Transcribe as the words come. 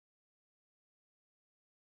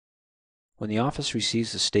When the office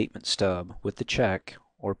receives the statement stub with the check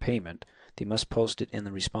or payment, they must post it in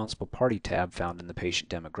the Responsible Party tab found in the Patient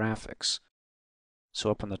Demographics. So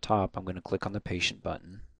up on the top, I'm going to click on the Patient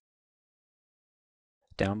button.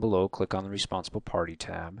 Down below, click on the Responsible Party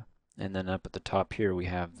tab, and then up at the top here we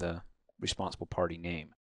have the Responsible Party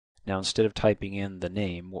name. Now instead of typing in the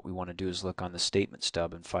name, what we want to do is look on the statement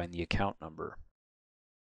stub and find the account number.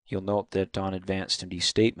 You'll note that on Advanced MD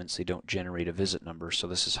statements they don't generate a visit number, so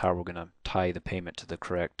this is how we're going to tie the payment to the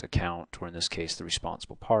correct account, or in this case the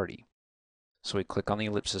responsible party. So we click on the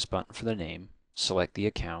ellipsis button for the name, select the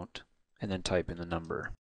account, and then type in the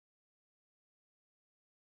number.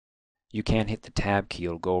 You can hit the tab key,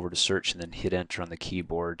 it'll go over to search and then hit enter on the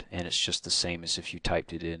keyboard, and it's just the same as if you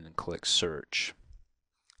typed it in and click search.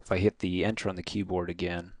 If I hit the enter on the keyboard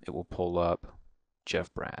again, it will pull up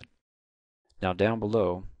Jeff Brad. Now down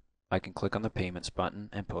below, I can click on the payments button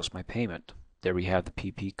and post my payment. There we have the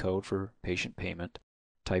PP code for patient payment.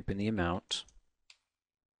 Type in the amount,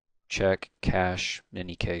 check, cash, in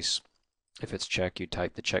any case. If it's check, you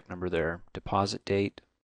type the check number there, deposit date,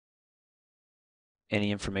 any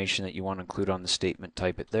information that you want to include on the statement,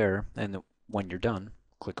 type it there, and when you're done,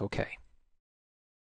 click OK.